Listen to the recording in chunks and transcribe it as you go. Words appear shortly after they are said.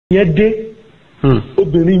yẹn dé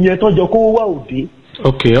obìnrin yẹn tọ́jọ́ kó wá òde.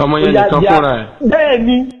 ok ọmọ yẹn nìkan fúnra ẹ̀. bẹ́ẹ̀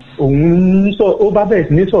ni òun sọ ó bá bẹ̀rẹ̀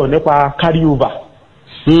sí ní sọ̀rọ̀ nípa carry over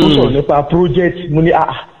ó sọ̀rọ̀ nípa project mo ní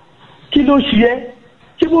kí ló ṣe ẹ́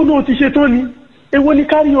ṣé bó lóun ti ṣe tán ni èwo ni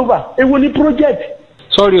carry over èwo ni project.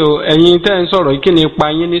 sorry o ẹ̀yin tẹ́ ń sọ̀rọ̀ kí ni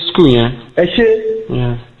ipa yín ní school yẹn. ẹ ṣe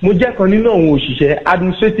mo jẹ́ kan nínú àwọn òṣìṣẹ́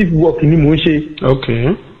administrative work ni mò ń ṣe. ok.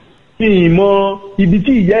 kí n mọ ibi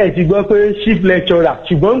tí ìyá ẹ̀ ti gbọ́ pé chief lecturer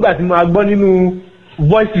ṣùgbọ́n nígbà tí mo gbọ́ nínú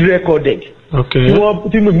voice recorded. ok.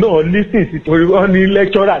 tí mo náà listen sí torí wọ́n ní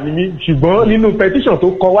lecturer ni mí ṣùgbọ́n nínú petition tó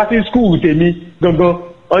kọ wá sí school tèmi gangan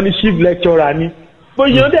wọ́n ní chief lecturer ni.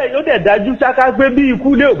 bóyá yóò dẹ̀ dájú sáká pé bí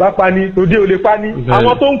ikú lé ò bá pa ni tòde ò lè pa ni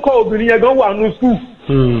àwọn tó ń kọ́ obìnrin yẹn gan wà nù school.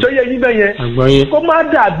 tó yẹ yín bẹ́ẹ̀ yẹn kó má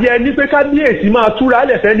dàbí ẹni pé kábíyèsí máa túra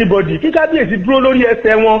lẹ̀ fẹ́ anybody kí kábíyèsí dúró lórí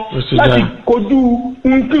ẹsẹ̀ wọn láti kojú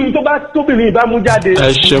nkíhun tóbìnrin ìbámu jáde.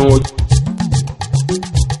 ẹ ṣeun.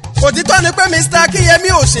 òtítọ́ ni pé Mr. Akínyẹmí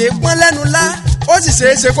ò ṣe é pọ́n lẹ́nu lá ó sì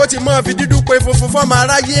ṣeé ṣe kó ti mọ́ fi dúdú pé funfun fọ́mọ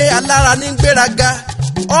aráyé alára ní gbéraga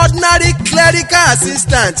ordinary clerical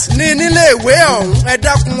assistant ní nílé ìwé ọ̀hún ẹ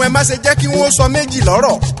dákun ẹ má ṣe jẹ́ kí wọ́n sọ méjì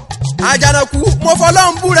lọ́rọ̀. Àjànàkú mo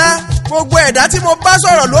fọlọ́run búra gbogbo ẹ̀dá tí mo bá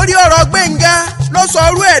sọ̀rọ̀ lórí ọ̀rọ̀ Gbénga ló sọ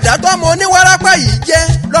irú ẹ̀dá tọ́mọ oníwárápá yìí jẹ́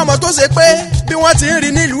lọ́mọ tó ṣe pé bí wọ́n ti ń rí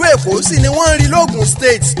nílùú Èkó sì ni wọ́n ń rí lógùn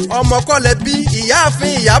state ọmọ kọ́lẹ̀ bí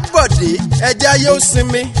ìyáàfin Ìyábọ̀dé ẹjẹ́ ayé ó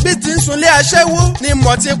sinmi bí ti ń sunlé aṣẹ́wó ni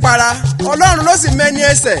mọ̀ ti para Ọlọ́run ló sì mẹ́ni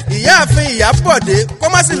ẹsẹ̀ ìyáàfin Ìyábọ̀dé kó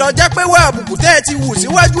má sì lọ jẹ́ pé wá àbùkù tẹ́ ẹ ti wù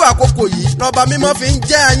síwájú àkókò yìí lọ́ba mímọ́ fi ń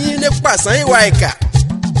jẹ́ ayín ní pàṣán ìwà ìkà.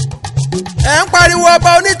 ẹ ń pariwo Ọba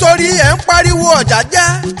Onítìrí ẹ ń pariwo Ọ̀jájá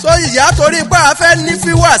tó ìyá torí pé a fẹ́ ní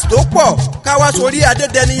fíwàs tó pọ̀ káwá sórí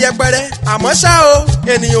adédẹni yẹpẹrẹ àmọ́ ṣá o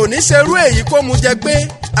ènìyàn ò ní ṣerú èyí kó mu jẹ gbé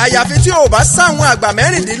àyàfi tí ò bá sáwọn àgbà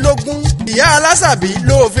 16 ìyá alásàbí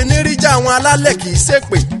ló fi ní ríjà àwọn alálẹ̀ kì í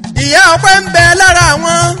ṣépè. ìyá ọpẹ́ ń bẹ lára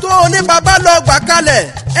àwọn tó ní bàbá lọ gbà kalẹ̀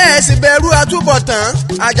ẹ sì bẹ̀rù àtúbọ̀tán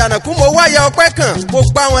Àjànàkú mo wáyà ọpẹ́ kan mo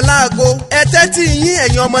gbá wọn láago ẹ tẹ́tí yín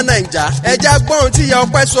ẹ̀yin ọmọ Nàìjà ẹja gbọ́n tí ìyá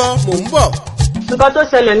ọpẹ́ sọ mò ń bọ̀. nǹkan tó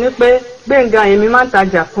ṣẹlẹ̀ ni pé Gbénga èmi máa ń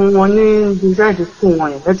tajà fún wọn ní design school wọn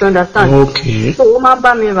yẹn let's understand. okay. so ó máa ń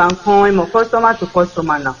bá mi ra nǹkan ìmọ̀ customer to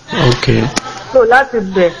customer náà. okay. so láti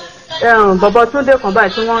bẹ̀ bọ̀bọ̀ Túndé kan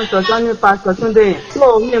báyìí tí wọ́n ń sọ ní pásítọ̀ Túndé yẹn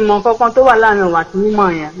so mi mọ kankan tó wà láàrin òun àti mímọ̀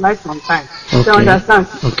yẹn like sometimes you understand.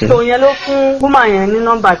 so yẹn ló fún woman yẹn ní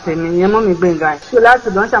nọ́mbà tèmi yẹn mọ́ mi Gbénga yẹn so láti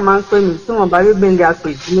bẹ̀ wọ́n ṣà máa ń pè mí tí wọ́n bá rí Gbénga pè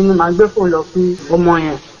mí ni màá gbé fóònù lọ fún ọmọ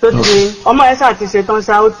yẹn tó ti ọmọ yẹn ṣáà ti ṣe tán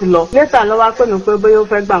ṣá ó ti lọ létà ló wá pè mí pé bóyá ó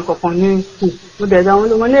fẹ́ gba nǹkan kan ní school mo dẹ̀ dá wọn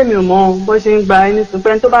ló mo ní èmi ò mọ bó ṣe ń gba ẹni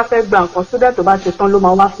ṣùgbọ́n tó bá fẹ́ gba nǹkan sódà tó bá ṣe tán ló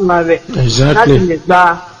máa wá fúnra rẹ̀ láti lè gba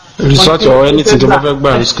resort or anything tó bá fẹ́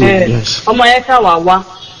gbà ní school. yes. ọmọ yẹn ṣàwà wá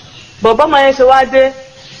bọ̀bọ́ ọmọ yẹn ṣe wá dé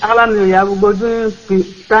ara mi ò yá gbogbo ọdún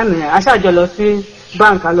táìmù yẹn aṣáájọ lọ sí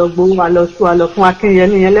báńkì àlọ́gbó wa lọ sùn àlọ́ fún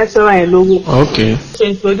Akínyẹmí yẹn lẹ́ṣọ́rà yẹn lówó. okay. ṣe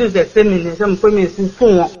introduce ẹ̀ sí mi ní ṣé mo pé mi sí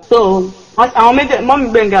fún wọn. so àwọn méjì mọ́mí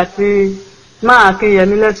Gbénga ti máa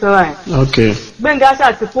Akínyẹmí lẹ́ṣọ́rà yẹn. okay. Gbénga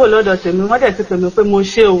ṣáà ti kúrò lọ́dọ̀ tèmi wọ́n dẹ̀ ti pè mí pé mo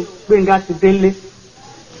ṣe o Gbénga ti délé.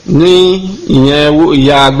 ní ìyẹn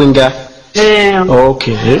ìyá Gbénga.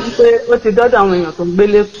 okay. pé ó ti dọ́dọ̀ àwọn èèyàn tó ń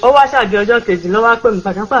gbélé ó wá ṣàdé ọjọ́ kejì ló wá pè mí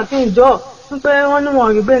pàtàkì kí n jọ pé wọ́n ní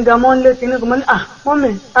wọn rí Gbénga mọ́ nílé kí ní kò mọ́ ní mọ́mì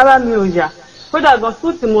ara mi ò yá kódà gan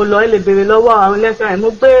sùn tí mo lọ ẹ lè béèrè lọ́wọ́ àwọn ẹlẹ́sẹ̀ rẹ̀ mo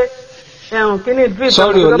gbé ẹ̀hún kí ní drip.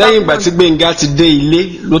 sorry o lẹ́yìn ìgbà tí Gbénga ti dé ilé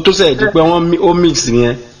ló tó sẹ̀ di pé ó mix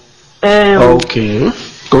yẹn. okay.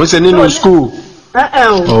 kò ń ṣe nínú school.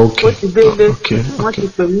 ó ti délé wọ́n ti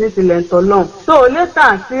pè mí ní tilẹ̀ ń tọ́ lọ́hùn. so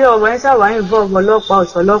later tí ọ̀rọ̀ ẹ̀ ṣàwáyé involve ọlọ́pàá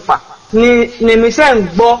ọ̀ṣọ́lọ́pàá ni mi ṣe ń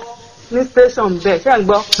gbọ́ ní station bẹ́ẹ̀ ṣe ń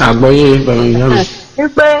gbọ́. àgbọ̀yé bàbá ìyá mi.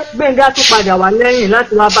 wípé Gbénga tún padà wá lẹ́yìn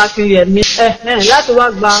láti wá bá Akínyẹmí láti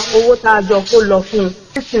wá gba owó tá a jọ kó lọ fún un.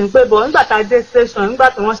 nísìnyí pé bọ̀ nígbà tá a dé station nígbà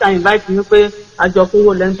tí wọ́n ṣe invite mi pé àjọ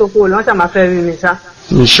kówó lẹ́ni tó kówó lọ́wọ́ ṣàmà fẹ́ rí mi ṣá.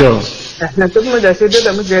 sure. tó bí mo jẹ́ ṣe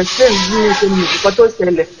débẹ̀ mo jẹ́ ṣé bí mi ṣe mi ìkọ́ tó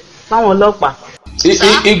ṣẹlẹ̀ fáwọn ọlọ́pàá.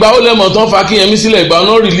 ìgbà ó lẹ́mọ̀ tán fa Akínyẹmí sílẹ̀ ìgbà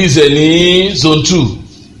náà release ẹ̀ ní zone 2.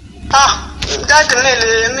 jáde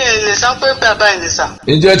mi lè sọ pé bàbá ẹ̀ lè sà.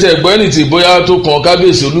 ǹjẹ́ tẹ gbọ́ ẹni tí bóyá tó kan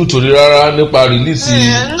kábíyèsí Olútìrí rárá nípa rìlíìsì.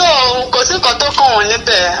 no kò sí nǹkan tó kàn wọ́n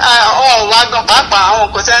níbẹ̀ ọ̀ wá gan pàápàá àwọn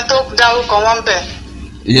kò sẹ́ni tó dárúkọ wọn bẹ̀.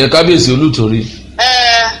 ìyẹn kábíyèsí Olútìrí.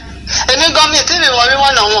 èmi gan mi tí mi wọ́n rí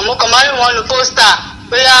wọn lọ́wọ́ mo kàn máa rí wọn lu pósítà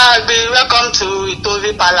bóyá gbé welcome to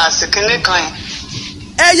Itiri palace kìnnì kan yẹn.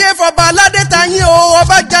 ẹyẹ fọba aládé ta yín o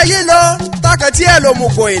ọba jayé lọ tákàtí ẹ ló mú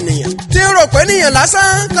bọ ènìyàn tí ń rò pé nìyẹn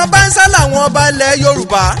lásán kan bá ń sá làwọn ọba ilẹ̀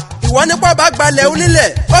Yorùbá ìwọ nípa bá gbalẹ̀ onílẹ̀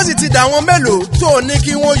ó sì ti dà wọn mélòó tó ní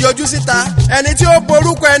kí wọ́n yọjú síta ẹni tí ó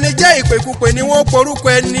porúkọ ẹni jẹ́ ìpèkúpè ni wọ́n porúkọ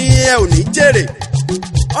ẹni ẹ ò ní jèrè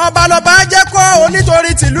ọba lọba jẹ́ kó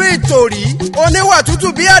Onítorí tìlú Ìtòrí oníwà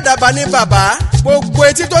tútù bí àdàbà ní bàbá gbogbo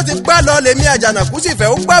etí tó ti gbá lọ lèmi Àjànàkú sì fẹ́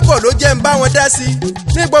ó gbábọ̀ ló jẹ́ ń bá wọn dá sí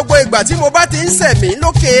ní gbogbo ìgbà tí mo bá ti ń sẹ̀mí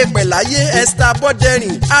lókè pẹ̀láyé Esabod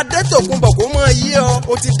Adétòkunbọ̀ kó mọ̀ yí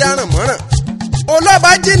ó ti dáràn mọ́ràn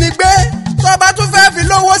olọ́ba jínigbé tọ́ba tún fẹ́ fi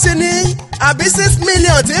lówó sí ni àbí 6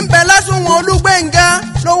 million tí ń bẹ lásùnwọ̀n Olúgbénga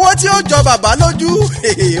lówó tí ó jọ bàbá lójú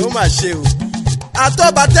ó mà ṣe o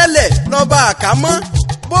àtọ́ba tẹ́lẹ̀ lọ́ba àkámọ́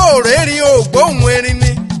bóòrè rí ògbóhùn erin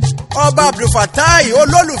ni ọba Abdulfatai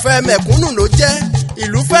olólùfẹ́ mẹ̀kúnnù ló jẹ́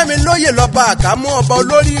ìlú fẹ́mi lóyè lọ́ba àkámọ́ ọba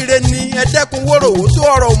olóríire ni ẹ̀dẹ́kun wórówó tó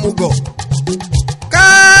ọ̀rọ̀ òmùgọ̀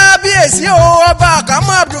kábíyèsí o ọba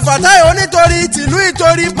àkámọ́ Abdulfatai Onítorí tìlú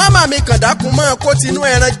Ìtòrí máma mi kàndákun máa kó tinú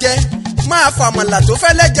ẹran jẹ máa fàmọ̀là tó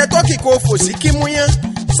fẹ́lẹ́ jẹ tọ́kì kó fò sí kímúyán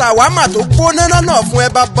sàwámà tó gbóná náà fún ẹ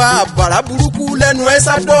bàbá àbàrà burúkú lẹ́nu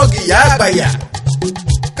Esabod ìyá àgbàyà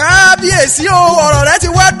kábíyèsí o ọ̀rọ̀ rẹ ti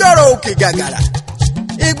wá dọ̀rọ̀ òkè gàgàrà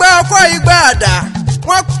ìgbà ọkọ̀ ìgbà àdá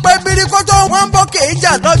wọ́n pẹ́ birikoto wọ́n ń bókè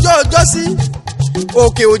ìjà lọ́jọ́ ọjọ́ sí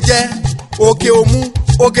òkè ò jẹ òkè ò mu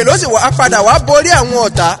òkè ló sì wá padà wá borí àwọn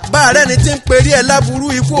ọ̀tá bá a rẹ́ni tí ń perí ẹ̀ láburú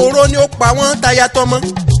ikú oró ni ó pa wọ́n táyà tọmọ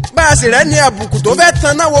bá a sì rẹ́ ní àbùkù tó fẹ́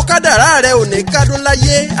tan náà wo kádàrá rẹ̀ ò ní kádùn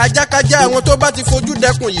láyé ajákájá àwọn tó bá ti fojú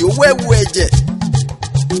dẹkùn yìí ó wẹ̀wù ẹ̀jẹ̀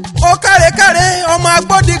ó kárekáre ọmọ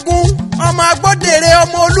agbódigun ọmọ agbódèrè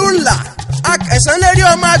ọmọ olúńlá akẹ̀sán lérí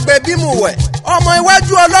ọmọ agbẹ̀bímùwẹ̀ ọmọ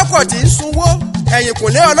iwájú ọlọ́kọ̀ tí ń sunwó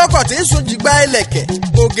ẹ̀yìnkùnlé ọlọ́kọ̀ tí ń sun jìgbá ẹlẹ̀kẹ̀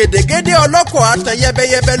ògèdègèdè ọlọ́kọ̀ àtàn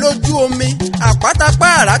yẹbẹyẹbẹ lójú omi àpátápá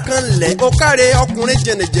àrá kan lẹ̀ ó káre ọkùnrin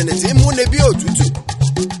jẹnẹjẹnẹ tí ń múni bí òtútù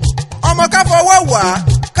ọmọ káfọwọ́ wà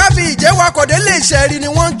káfí ìjẹ́wakọ̀dé lè ṣẹ́rí ni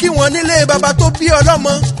wọ́n ń kí wọn nílé baba tó bí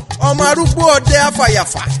ọlọ́mọ ọmọ arúgbó ọdẹ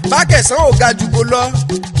afàyàfà bákẹ̀sán ògajùgbò lọ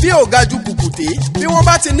bí ògajù kùkùté bí wọ́n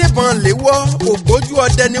bá ti níbọn léwọ́ ògbójú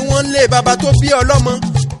ọdẹ ni wọ́n lé baba tó bí ọlọ́mọ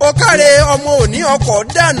ó káre ọmọ òní ọkọ̀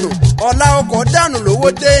dànù ọ̀la ọkọ̀ dànù lówó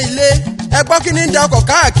dé ilé ẹgbọ́n kí ni ń da ọkọ̀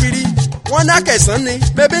káàkiri wọ́n ní Akẹ̀sán ni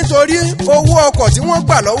bébí nítorí owó ọkọ̀ tí wọ́n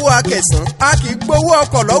gbà lọ́wọ́ Akẹ̀sán a kì í gbowó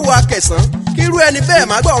ọkọ̀ lọ́wọ́ Akẹ̀sán kírú ẹni bẹ́ẹ̀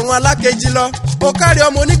má gbọ́ ọ̀run alákejì lọ ó kárí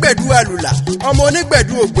ọmọ onígbẹ̀dú àlùlà ọmọ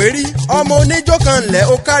onígbẹ̀dú ògbérí ọmọ oníjó kan ńlẹ̀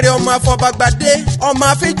ó kárí ọmọ afọbagbadé ọmọ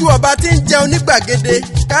afíjú ọba tí ń jẹ onígbàgede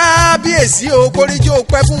kábíyèsí o kóríjó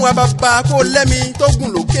pẹ́ fún wa bàbá kó lẹ́mi tó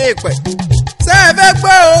gùn lókè pẹ̀ ṣé ẹ fẹ́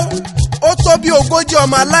gbọ́ ó tó bí 40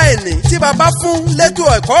 ọmọ aláìní tí bàbá fún létò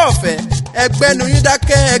ẹ̀kọ́ ọ̀fẹ́ ẹgbẹ́ nu yín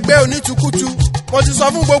dákẹ́ ẹgbẹ́ onítùkùtù mo ti sọ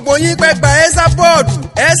fún gbogbo yín pé gba Esabod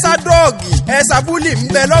Esabod Esabuli ń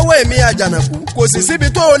bẹ lọ́wọ́ èmi Àjànàkú kò sì síbi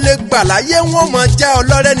tó o lè gbà láyé wọn mọ̀ já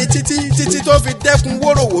ọlọ́rẹ́ ni títí tó fi dẹ́kun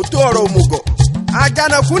wórówó tó ọ̀rọ̀ òmùgọ̀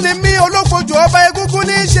Àjànàkú ni mí olókojò ọba egúngún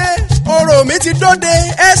ní í ṣe ọ̀rọ̀ mi ti dóde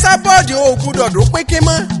Esabod ò gbúdọ̀ dún pínpín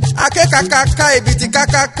mọ́ akẹ́kàkàkà ìbìtì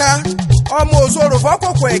kàkàkà ọmọ òṣòro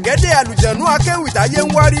fọ́kòkò ẹ̀gẹ́dẹ̀ àlùjẹ̀nú akéwì táyé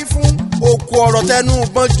ń wárí fún òkú ọ̀rọ̀ tẹnu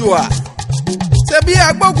gbọ́njọ́à ṣebí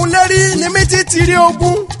agbógun lérí ni mi ti tiri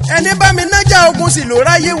ogun ẹni bá mi nájà ogun sì ló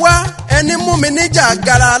ráyé wá ẹni mú mi níjà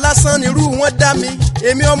gara lásán nírú wọn dá mi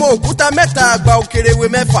èmi ọmọ òkúta mẹ́ta àgbà òkèrèwé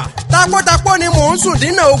 6 takọ́takọ́ ni mò ń sùn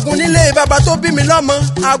dínà ogun nílé baba tó bí mi lọ́mọ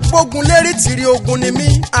agbógun lérí tiri ogun ni mí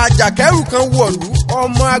àjàkẹ́rù kan wọ̀lú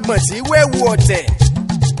ọmọ agbọ̀n tí wéwu ọ̀tẹ̀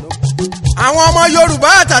àwọn ọmọ Yorùbá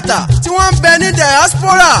àtàtà tí wọ́n ń bẹ ní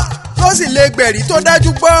diaspora ló sì lè gbẹ̀rí tó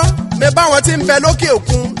dájú gbọ́ mẹ báwọn tí ń bẹ lókè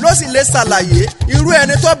òkun ló sì lè ṣàlàyé irú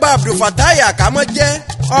ẹni tó bá Abdulfatai àkámọ́ jẹ́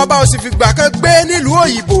ọba ò sì fìgbà kan gbé nílùú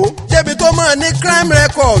òyìnbó débi tó mọ̀ ní crime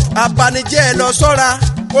record abanijẹ́ ẹ lọ sọ́ra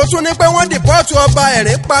ó tún ní pé wọ́n dìpọ́ọ̀tù ọba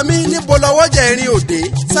ẹ̀rín pa mí níbo lọ́wọ́jà ẹ̀rín òde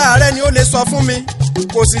sáàrẹ́ ni ó lè sọ fún mi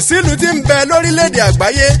kò sì sílùú tí ń bẹ lórílẹ̀‐èdè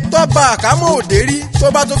àgbáyé tó bá àkámọ́ òde rí tó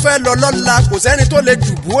bá tó fẹ́ lọ lọ́la kò sẹ́ni tó lè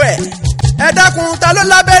dùbú ẹ̀ ẹ dákun ta ló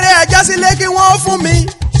lábẹ́rẹ́ ajá sílé kí wọ́n fún mi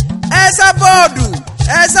Esabod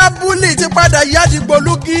Esabuli ti padà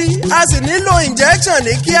yádìgbòlúgí a sì nílò injection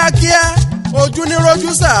ní kíákíá ojú ní rojú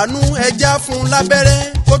ṣàánú ẹja fún lábẹ́rẹ́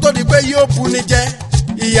kó tó di pé yóò bu ni jẹ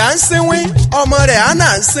ìyá ń sínwín ọmọ rẹ̀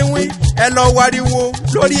Anna ń sínwín ẹ lọ wariwo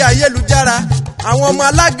lórí ayélujára àwọn ọmọ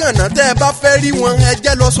alágànná tẹ́ ẹ bá fẹ́ rí wọn ẹ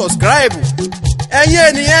jẹ́ lọ subscribe ẹ̀yin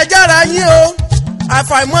ènìyàn ẹ jára yín o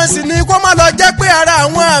àfàìmọ̀sí ni kó má lọ jẹ́ pé ara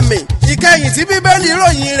àwọn àmì ìkẹyìn tí bíbélì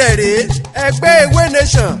ròyìn rẹ̀ rèé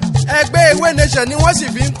ẹgbẹ́ ewé nation ni wọ́n sì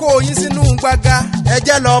fi ń kó oyin sínú gbága ẹ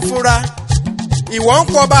jẹ́ lọ fura ìwọ ń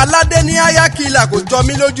kọba aládé ní ayakila kò jọ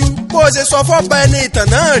mí lójú bó o ṣe sọ fọ́ba ẹni ìtàn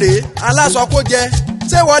náà rèé alásọkójẹ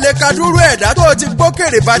ṣé wọ́n lè ka dúró ẹ̀dá tó o ti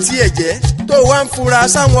gbókèrè bá tiẹ̀ jẹ́ tó o wá ń fura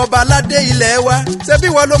sáwọn ọba aládé ilẹ̀ wa ṣé bí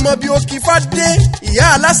wọ́n ló mọ bí o kì í fá dé ìyá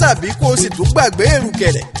alásàbí kó o sì tún gbàgbé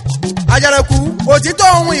èrùkẹ̀rẹ̀ Àjànàkú òtítọ́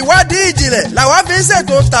ohun ìwádìí ìjìnlẹ̀ làwa fi ń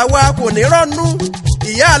ṣètò tàwa kò ní rọ́nú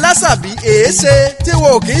ìyá alásàbí èéṣe tí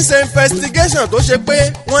wọn ò kì í ṣe investigation tó ṣe pé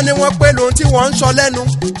wọ́n ní wọ́n pé lóhun tí wọ́n ń sọ lẹ́nu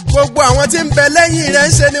gbogbo àwọn tí ń bẹ lẹ́yìn rẹ̀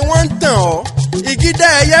ń ṣe ni wọ́n ń tàn ọ́ ìgídá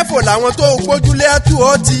ẹyẹfò làwọn tó gbójúlé àtú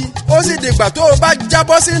ọ ti ó sì dìgbà tó o bá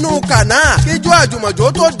jábọ́ sínú kànáà kíjú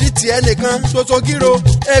àjùmọ̀jò tó di tiẹ̀ nìkan ṣoṣo gíro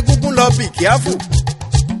egungun lọ bì kíáfù.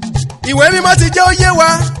 ìwé mímọ́ ti jẹ́ ó yé wa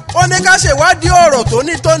ó ní ká ṣèwádìí ọ̀rọ̀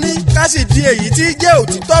tónítóní ká sì di èyí tí jẹ́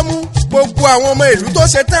òtítọ́ mú gbogbo àwọn ọmọ ìlú tó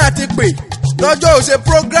ṣe tán àti pè lọ́jọ́ òṣè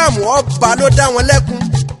prógráàmù ọba ló dá wọn lẹ́kun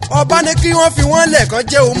ọba ní kí wọ́n fi wọ́n lẹ̀kan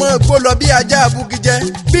jẹ́ òun mọ́ gbó lọ bí ajá abugijẹ́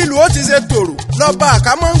bílù ó ti ṣe tòrò lọ́ba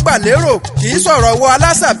àkámọ́ ń gbà lérò kì í sọ̀rọ̀ wọ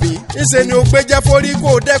alásàbí ńṣe ni ó gbéjẹ́ forí kó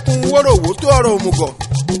o dẹ́kun wórówó tó ọ̀rọ̀ òmùgọ̀.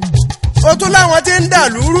 ó tún láwọn tí ń dà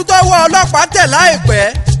lúrú tọ́wọ́ ọlọ́pàá tẹ̀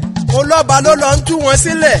láìpẹ́ olọ́ba ló lọ ń tú wọn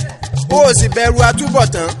sílẹ̀ ó sì bẹ̀rù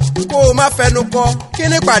àtúbọ̀tán kó o má fẹnu kọ kí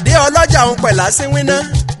ni pàdé ọlọ́jà òun pẹ̀lá síwínná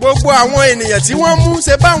gbogbo àwọn ènìyàn tí wọ́n mú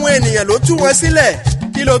ṣe báwọn ènìyàn ló tú wọn sílẹ̀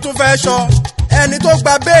kí ló tún fẹ́ sọ ẹni tó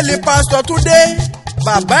gba béèlì pásítọ̀ Túndé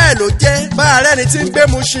bàbá ẹ̀ ló jẹ́ bá ààrẹ ni tí ń gbé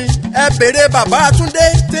Mushin ẹ bèrè bàbá Túndé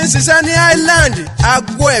tí ń ṣiṣẹ́ ní Island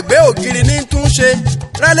aago ẹ̀gbẹ́ ògiri ní tún ṣe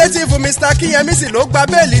relative Mr. Kíyẹmí sì ló gba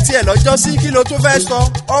béèlì tiẹ̀ lọ́jọ́ sí kí ló tún fẹ́ sọ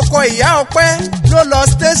ọkọ ìyá ọpẹ́ ló lọ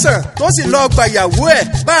station tó sì lọ gbàyàwó ẹ̀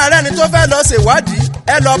bá ààrẹ ni tó fẹ́ lọ ṣèwádìí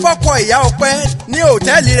ẹ lọ bọ́kọ ìyá ọpẹ́ ní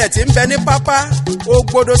òtẹ́ẹ̀lì rẹ̀ tí ń bẹ ní pápá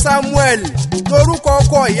Ògbòdò Samuel lórúkọ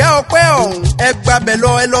ọkọ ìyá ọpẹ́ ọ̀hún ẹ gbàbẹ̀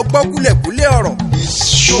lọ ẹ lọ gbọ́ kúlẹ̀kúlẹ̀ ọ̀rọ̀. It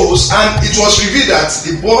shows and it was revealed that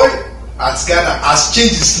the boy at Ghana has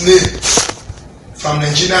changed his name from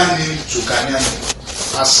Nigerian name to Ghanaian name.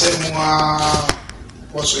 Asemwa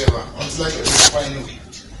whatsoever until I get this anyway.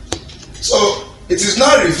 So it is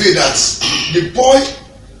now revealed that the boy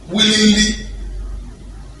willingly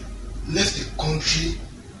left the country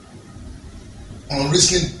on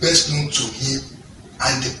reasoning best known to him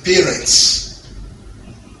and the parents.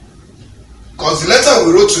 Because the letter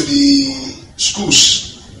we wrote to the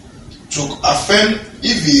schools to affirm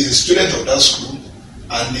if he is a student of that school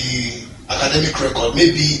and the academic record,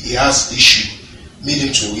 maybe he has issue,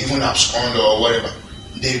 meaning to even abscond or whatever.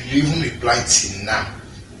 They even replied till now.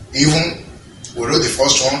 Even we wrote the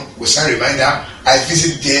first one, we sent reminder. I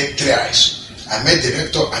visited there 3 times. I met the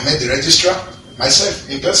rector, I met the registrar, myself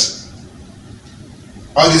in person.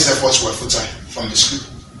 All these efforts were futile from the school.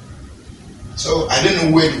 So I don't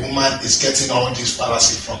know where the woman is getting all this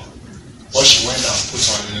fallacy from. What she went and put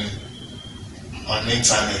on the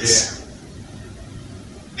internet. Yeah.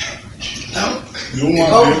 Now,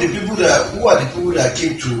 the people that who are the people that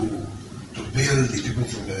came to bail the people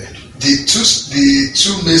from the red? The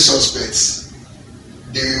two main suspects,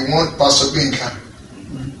 the one Pastor Benka,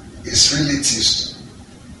 his relatives.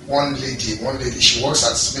 One lady, she works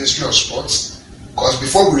at the Ministry of Sports. Because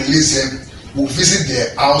before we release them, we'll visit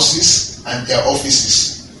their houses and their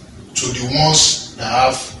offices to the ones that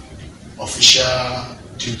have official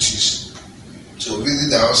duties. So we visit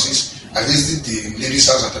their houses. I visited the ladies'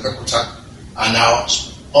 house at Abeokuta and our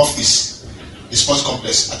office, the sports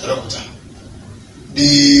complex at Abeokuta.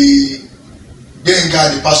 The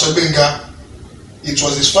Benga, the Pastor Benga, it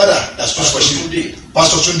was his father that stood for him.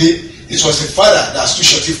 Pastor Tunde, it was the father that stood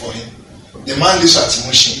shorty for him. The man lives at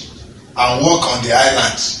Mushin and work on the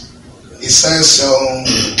island. He sells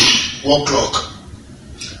work clock.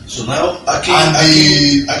 So now,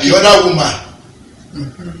 the other woman,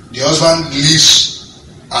 the husband lives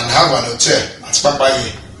and have an hotel at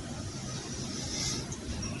Papaye.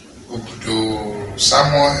 Obodo,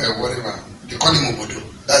 Samuel, whatever. They call him Obodo.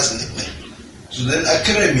 That's the nickname. So then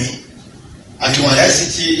Akewi, Akewi.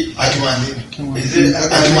 Is it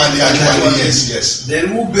Akewi? Yes. Then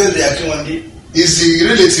who built the Akewi? Is the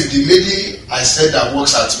relative, the lady I said that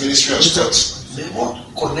works at Ministry of Sports. Then what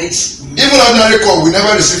connects? Even ordinary call we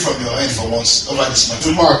never received from your end for once over this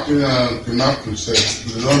matter. Ajanaku said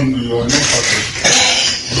you are not part of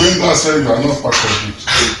it. Brenda said you are not part of it.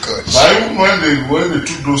 God. But even when they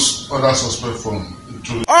took those other suspects from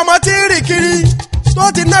into ọmọ tí ń rìn kiri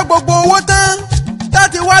tó ti ná gbogbo owó tán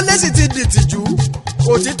láti wálé sì ti dìtìjú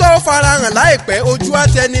òtítọ́ farahàn láìpẹ́ ojú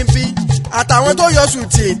àtẹnibí àtàwọn tó yọ sùn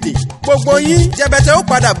tètè gbogbo yín jẹbẹtẹ ó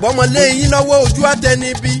padà gbọ́mọ lé yín lọ́wọ́ ojú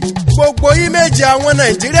àtẹnibí gbogbo yín méje àwọn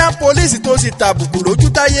Nigerian police tó sì tàbùkù lójú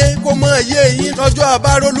táyé kó mọ iye yín lọ́jọ́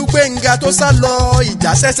àbárólú Gbénga tó sá lọ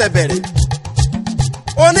ìjà ṣẹ̀ṣẹ̀ bẹ̀rẹ̀.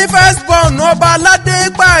 oní firstborn ọba aládé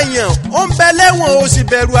pààyàn ó ń bẹ lẹ́wọ̀n ó sì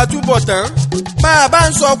bẹ̀rù àtúbọ̀tán bá a bá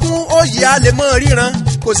ń sọkún ó yẹ a lè mọ ríran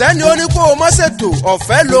kò sẹ́ni ó ní kó o mọ́ ṣètò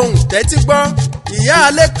ọ̀fẹ́ lòun tẹ́tí gbọ́ ìyá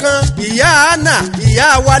alẹ́ kan ìyá anna ìyá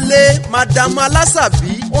wálé madam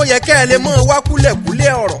alásàbí ó yẹ kẹ́ ẹ lè mọ wá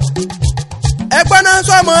kúlẹ̀kúlẹ̀ ọ̀rọ̀. ẹgbẹ́ náà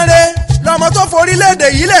sọmọ rẹ lọmọ tó forílẹ̀-èdè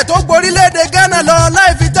yìí lẹ̀ tó gborílẹ̀-èdè Ghana lọ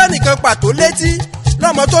láì fi tẹ́nìkan pàtó létí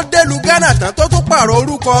lọ́mọ tó délùú Ghana tán tó tún pààrọ̀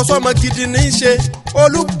orúkọ sọ́mọ gidi ní í ṣe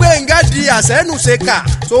Olúgbéngà di àsẹ́nùṣekà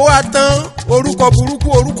tó wá tán orúkọ burúkú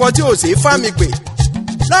orúkọ tí ò sí fámi pè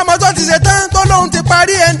lọ́mọ tó ti ṣe tán tó lóun ti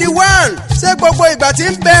parí ND1 ṣé gbogbo ìgbà tí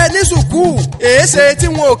ń bẹ ní sùkúù èéṣe tí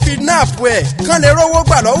wọn ò kidnap ẹ̀ kán lè rówó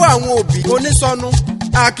gbà lọ́wọ́ àwọn òbí onísọnù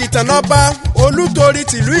àkìtànọ́ba Olútorí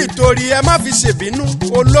tìlú Ìtorí ẹ má fi ṣèbínú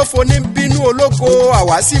olófo ní bínú ológo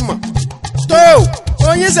àwásìmọ̀ tó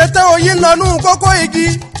oyin ṣe tán oyin lọ́nú kókó igi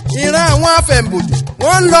ìran àwọn afẹ̀mbùdù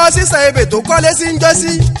wọ́n ń lọ sísà ebè tó kọ́lé sí ń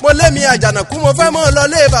jọ́sí mo lémi Àjànàkú mo fẹ́ mọ́ lọ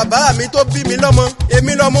lé bàbá mi tó bí mi lọ́mọ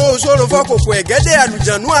èmi lọ́mọ òṣòro fọkòkò ẹ̀gẹ́dẹ̀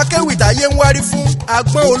àlùjànú akéwì táyé ń wárí fún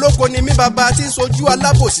agbọ́n olóko ni mí bàbá tí sojú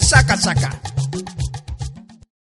alábòsí ṣàkàṣàkà